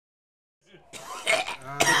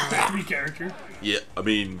3 character. Yeah, I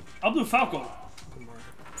mean... I'll do Falco.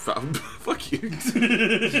 Fuck you.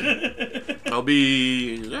 I'll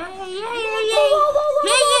be...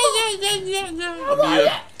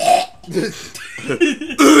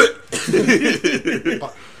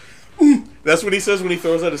 That's what he says when he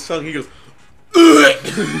throws out his tongue. He goes...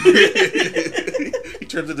 He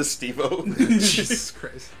turns into Steve-O. Jesus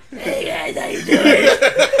Christ. Hey guys, how you doing?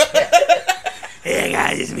 Hey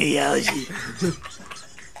guys, it's me, Yoshi.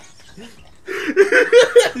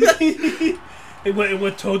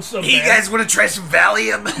 What Toad's so bad? Hey, you guys want to try some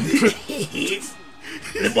Valium?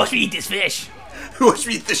 Watch me eat this fish. Watch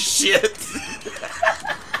me eat the shit.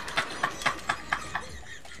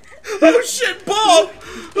 Oh shit, Bob!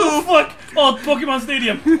 Oh fuck! Oh, Pokemon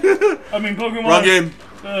Stadium. I mean Pokemon. Wrong game.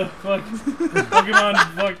 Fuck. Pokemon.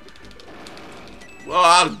 Fuck.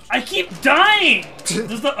 Oh, I keep dying.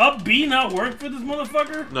 Does the up B not work for this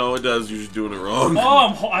motherfucker? no, it does. You're just doing it wrong.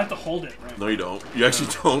 Oh, I have to hold it. Right. No, you don't. You actually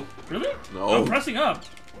don't. Really? No. I'm pressing up.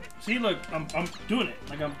 See, look, I'm doing it.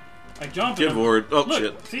 Like I jump. Get bored. Oh look,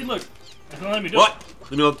 shit. See, look. It's not letting me do What? it.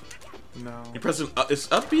 Let me look. No. You're pressing. It's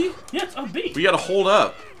up B. Yeah, it's up B. We gotta hold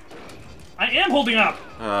up. I am holding up.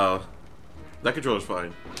 Oh, that controller's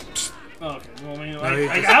fine. Oh, okay. Well, I mean, No, like, you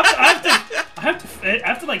I just-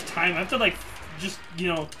 have to like time. I have to like just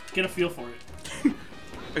get a feel for it.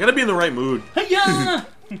 I gotta be in the right mood. Hiya!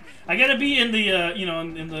 I gotta be in the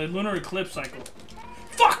in the lunar eclipse cycle.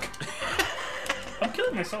 Fuck! I'm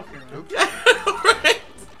killing myself here. Man. Right.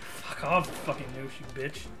 Fuck off, fucking Yoshi,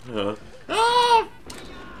 bitch. Ah!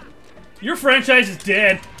 Your franchise is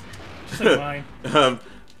dead. Just like mine.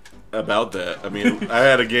 About that. I mean, I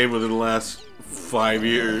had a game within the last 5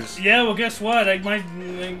 years. Yeah, well, guess what? I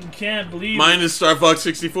can't believe. Mine is Star Fox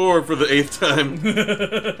 64 for the 8th time.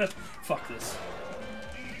 Fuck this.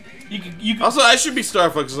 You can. Also, I should be Star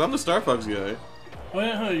Fox because I'm the Star Fox guy. Oh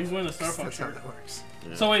yeah, he's wearing the Star Fox That's how shirt. that works.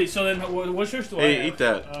 Yeah. So wait, so then what's yours? Do I Hey, have? eat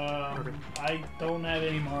that. I don't have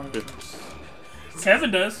any Mario shirts. Kevin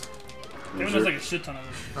does. Kevin does like a shit ton of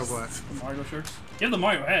them. Oh, what? The Mario shirts. You have the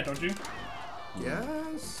Mario hat, don't you?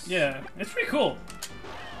 Yes. Yeah, it's pretty cool.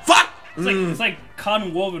 Fuck! It's like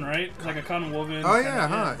cotton woven, right? It's like a cotton woven. Oh kinda- yeah,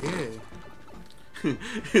 huh? Yeah.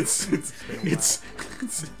 It's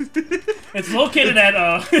It's located at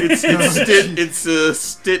it's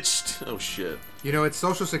stitched. Oh shit! You know, its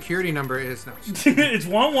social security number is no. it's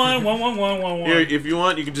 11111111. Here, if you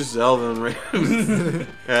want, you can just sell them right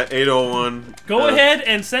at 801. Go ahead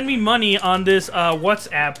and send me money on this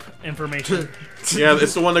WhatsApp information. Yeah,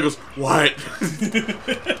 it's the one that goes what?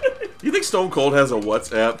 You think Stone Cold has a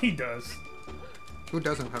WhatsApp? He does. Who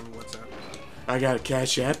doesn't have a WhatsApp? I got a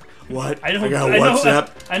Cash App. What? I know. I got a WhatsApp.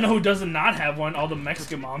 I know who does not have one. All the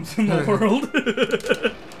Mexican moms in the world.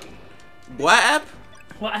 What app?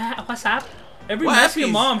 WhatsApp? Every What Mexican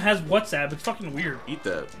appies? mom has WhatsApp. It's fucking weird. Eat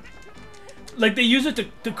that. Like they use it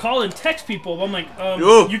to call and text people. I'm like,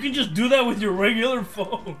 Yo. you can just do that with your regular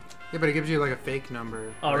phone. Yeah, but it gives you like a fake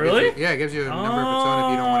number. Oh, Or it really? gives you- yeah, it gives you a number of its own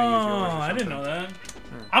if you don't want to use yours. Oh, or I didn't know something.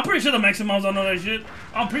 that. I'm pretty sure the Mexican moms don't know that shit.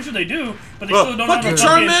 I'm pretty sure they do, but they Oh, still don't know how fucking to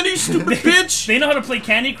fucking... Charmander, you stupid bitch! They know how to play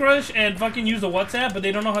Candy Crush and fucking use the WhatsApp, but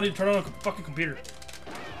they don't know how to turn on a fucking computer.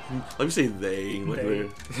 Let me say they. Like They.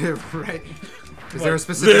 Yeah, right. Is What? there a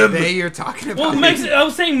specific Them. day you're talking Well, about? I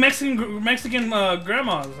was saying Mexican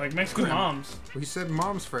grandmas, like Mexican moms. We said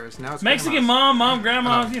moms first. Now it's Mexican grandmas.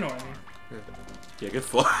 grandmas, you know what I mean. Yeah, get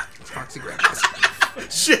fucked. Foxy grandmas.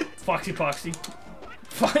 Shit. Foxy Poxy.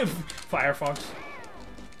 Firefox.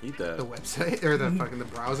 Eat The that. website or the fucking the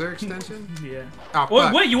browser extension. Yeah. Oh, Wait,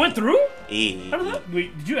 fuck. wait, you went through? Eh. How did that?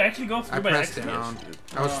 Wait, did you actually go through I by pressed accident? down.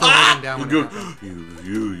 I was still holding down You when it go.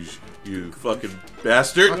 happened. You fucking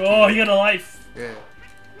bastard. Oh, you got a life. Yeah.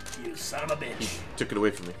 You son of a bitch. Took it away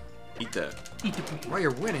from me. Eat that. Eat the poo. Why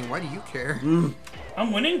you're winning? Why do you care?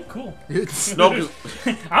 I'm winning? Cool. It's No, 'cause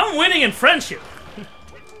I'm winning in friendship.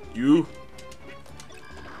 you.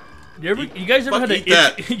 You guys ever Fuck, had an eat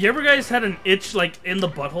that. itch? You ever guys had an itch like in the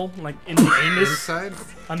butthole, like in the anus, inside.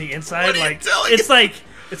 on the inside? What are you Like telling it's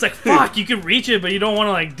like fuck. You can reach it, but you don't want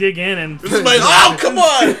to like dig in and. This is my. Oh, come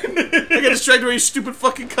on! I got distracted by your stupid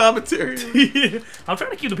fucking commentary. I'm trying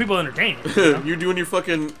to keep the people entertained. You know? You're doing your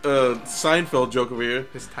fucking Seinfeld joke over here.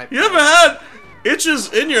 This type. You ever had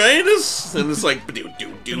itches in your anus? And it's like, do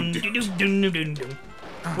do do do.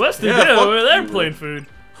 What's the Yeah, deal fuck over there you. playing food?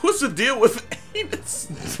 What's the deal with anus?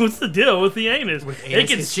 What's the deal with the anus? With It anus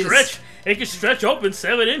can itches. stretch. It can stretch open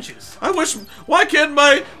 7 inches. I wish. Why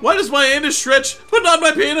does my anus stretch, but not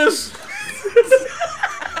my penis?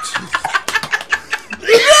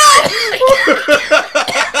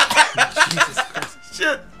 Jesus Christ.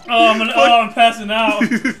 Shit. Oh, I'm passing out.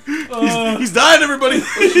 He's dying, everybody.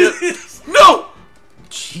 Oh, shit. No.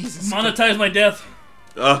 Jesus. Monetize my death.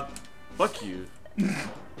 Fuck you. I'm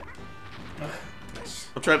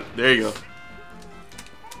trying to... There you go.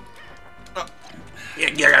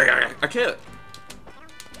 I can't.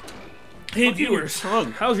 Hey viewers,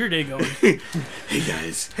 how's your day going? Hey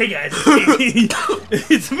guys. Hey guys,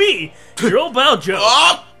 it's me, your old pal Joe.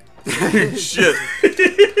 Oh! Shit.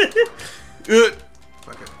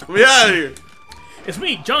 Fuck it. Get me out of here. It's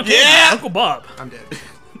me, John Keven, Yeah! Uncle Bob. I'm dead.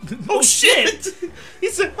 Oh shit. He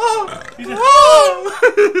said, oh. He said,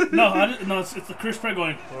 Oh. No, it's the Chris Pratt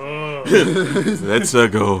going. Oh. Let's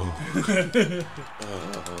go.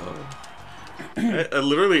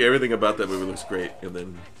 Literally everything about that movie looks great, and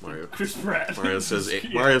then Chris Pratt. Mario says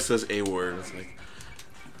a word. And it's like,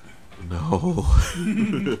 no.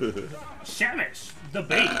 Samus, the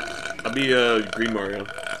bait. I'll be Green Mario.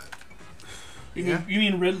 You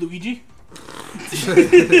mean Red Luigi? That's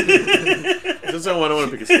not what I want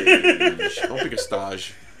to pick a stage. I want to pick a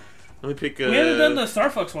stage. Let me pick. We haven't done the Star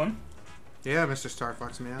Fox one. Yeah, Mr. Star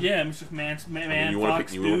Fox, man. Yeah, Mr. Man, you want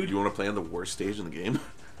Fox, to dude. you want to play on the worst stage in the game?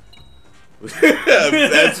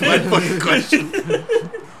 That's my fucking question.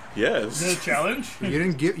 Yes. Is it a challenge?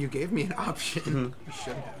 You gave me an option. You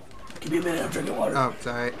should have. Give me a minute, I'm drinking water. Oh,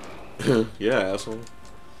 sorry. Yeah, asshole.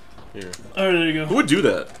 Here. Oh, there you Who go. would do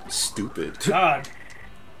that? Stupid. God.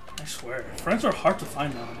 I swear. Friends are hard to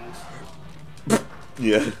find nowadays.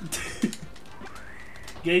 Yeah.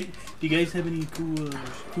 Do you guys have any cool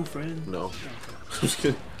friends? No. I'm just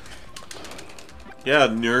kidding. Yeah,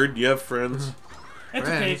 nerd, you have friends. That's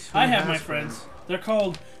Friends? okay. Who I have has my friends. They're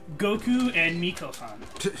called Goku and Miko-san.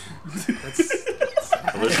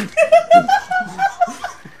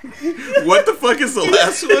 What the fuck is the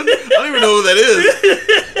last one? I don't even know who that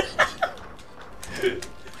is.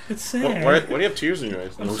 It's sad. Why do you have tears in your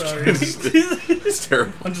eyes? I'm No, sorry. it's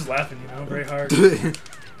terrible. I'm just laughing, very hard. It's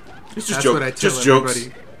just That's joke. what I tell Just jokes.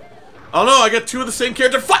 everybody. Oh no, I got two of the same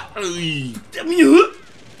character. Fuck!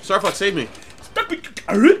 Star Fox, save me.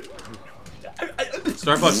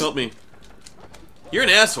 Star Fox, help me. You're an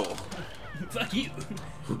asshole. Fuck you.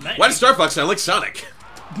 Nice. Why does Star Fox sound like Sonic?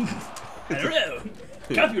 I don't know.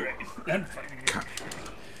 Copyright. I'm fucking...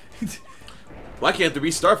 Why can't there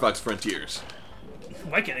be Star Fox Frontiers?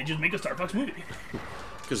 Why can't they just make a Star Fox movie?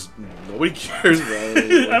 Because nobody cares about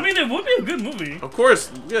it. I mean, it would be a good movie. Of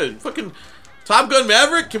course, yeah, fucking Top Gun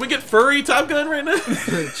Maverick. Can we get furry Top Gun right now?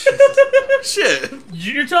 Shit.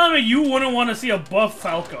 You're telling me you wouldn't want to see a buff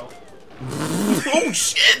Falco? Oh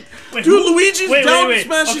shit. Wait, Dude, Luigi's down wait.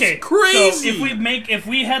 smash Okay, is crazy. so if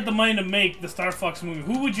we had the money to make the Star Fox movie,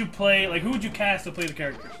 who would you play? Like, who would you cast to play the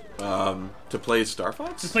characters? To play Star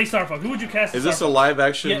Fox? To play Star Fox, who would you cast? Is Star this a Fox? live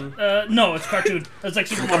action? Yeah, no, it's cartoon. It's like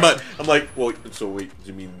Super Mario. I'm like, well, so wait,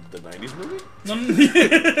 do you mean the 90s movie?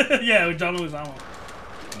 Yeah, John Leguizamo.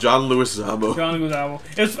 John Leguizamo. John Leguizamo.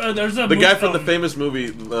 It's there's a The guy from the famous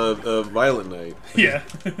movie, Violent Night. Yeah.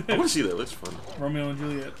 I want to see that. It looks fun. Romeo and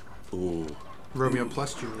Juliet Ooh. Romeo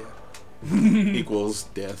plus Juliet. Equals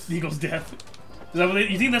death. equals death. Is that what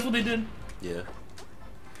you think? That's what they did? Yeah.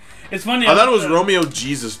 It's funny. I thought it was Romeo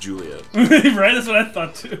Jesus Juliet. Right? That's what I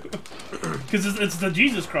thought too. Because it's the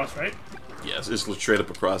Jesus cross, right? Yes, it's straight up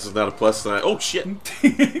across. It's not a plus sign. Oh shit.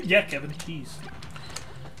 Yeah, Kevin. Jeez.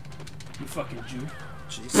 You fucking Jew.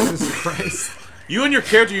 Jesus Christ. You and your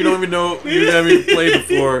character you don't even know you haven't played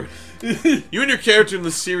before. You and your character in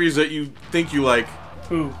the series that you think you like.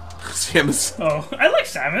 Who? Samus. Oh, I like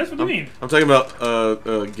Samus. What do you mean? I'm talking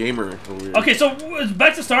about gamer. Okay, so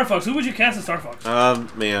back to Star Fox. Who would you cast as Star Fox?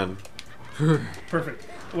 Man. Perfect.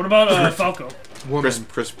 What about Falco? Woman.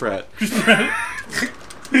 Chris Pratt.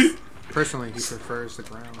 Personally, he prefers the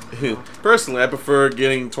ground. Personally, I prefer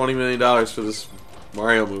getting $20 million for this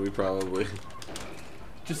Mario movie, probably.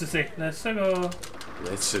 Just to say, let's go.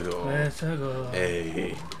 Let's go. Let's go.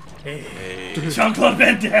 Hey. Hey. Jean-Claude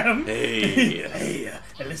Van Damme. Hey. Hey.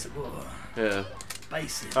 Let's go. Yeah.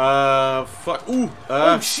 Bison. Fuck. Ooh.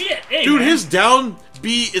 Oh shit. Hey, dude, man. his down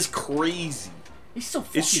B is crazy. He's so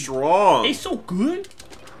fucking... It's strong. He's so good.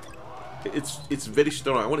 It's very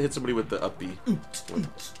strong. I want to hit somebody with the up B.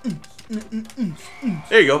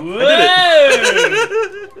 There you go. Whoa. I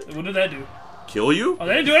did it. What did that do? Kill you? Oh,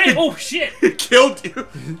 that didn't do anything. Oh shit. It killed you.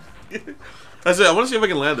 I said, I want to see if I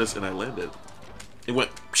can land this, and I landed. It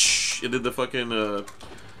went. Psh, it did the fucking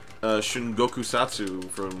Shungoku Satsu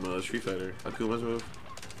from Street Fighter. Akuma's move.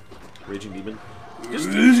 Raging Demon. Did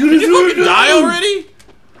you fucking die already?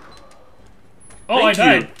 Oh, I Thank you.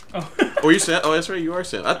 died. Oh. Oh, you Sam? Oh, that's right. You are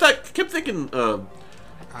Sam. I kept thinking I was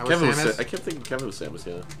Kevin was. Samus. I kept thinking Kevin was Samus.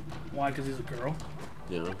 Yeah. Why? Because he's a girl.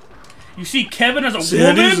 Yeah. You see Kevin as a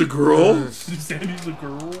Sandy's a woman. girl. Sandy's a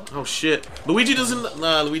girl. Oh shit. Luigi doesn't.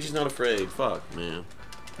 Nah, Luigi's not afraid. Fuck, man.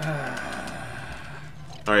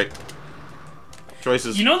 All right.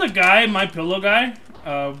 Choices. You know the guy, My Pillow guy,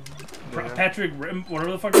 Patrick,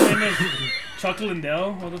 whatever the fuck his name is, Chuck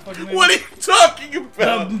Liddell. What the fuck his name? What are you talking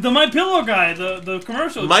about? The My Pillow guy, the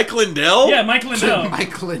commercial. Mike Lindell? Yeah, Mike Liddell.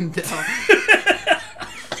 Mike Lindell.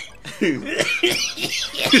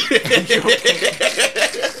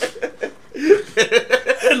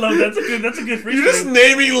 I love that. That's a good freestyle. You're just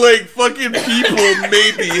naming like fucking people,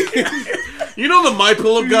 maybe. You know the My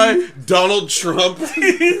Pillow guy, Donald Trump.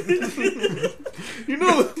 You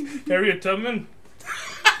know Harriet Tubman.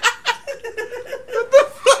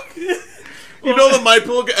 You know the My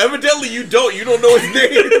Pillow guy. Evidently, you don't. You don't know his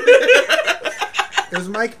name. It was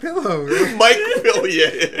Mike Pillow. Right? Mike Pillow.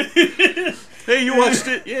 Yeah. Hey, you watched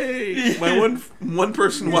it? Yay! My one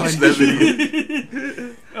person watched that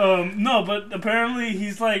video. No, but apparently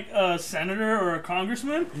he's like a senator or a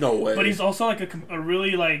congressman. No way. But he's also like a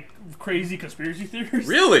really like crazy conspiracy theorist.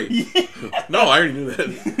 Really? Yeah. No, I already knew that.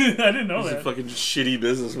 I didn't know He's that. a fucking shitty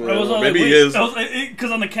businessman. I was all Maybe like, he is.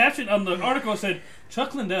 Because on the caption on the article it said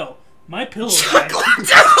Chuck Liddell, My Pillow Chuck guy.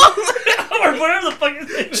 Liddell. Or whatever the fuck his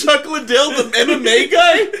name is. Chuck Liddell, the MMA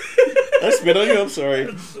guy. I spit on you. I'm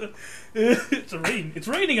sorry. It's raining. It's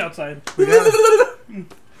raining outside.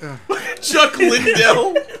 Chuck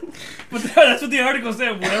Liddell. But that's what the article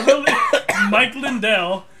said. Whatever. Mike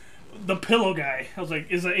Lindell, the pillow guy. I was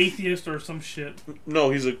like, is an atheist or some shit. No,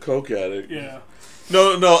 he's a coke addict. Yeah.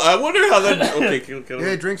 No. I wonder how that. Okay, can Yeah,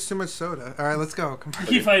 he drinks too much soda. All right, let's go. Come on.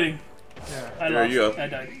 Keep fighting. Yeah. I There lost. you go. I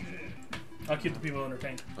died. I'll keep the people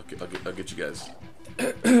entertained. I'll get you guys.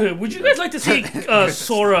 Would you guys like to see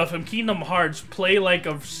Sora from Kingdom Hearts play like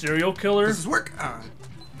a serial killer? This is work.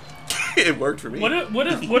 It worked for me. What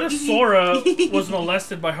if Sora was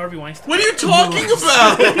molested by Harvey Weinstein? What are you talking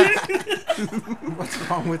about? What's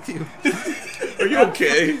wrong with you? Are you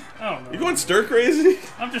okay? I don't know. You going stir crazy?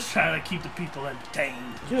 I'm just trying to keep the people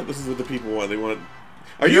entertained. Yeah, this is what the people want. They want.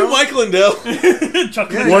 Are you Mike Lindell?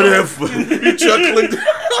 Chuck Yeah, Liddell. What if you Chuck Liddell?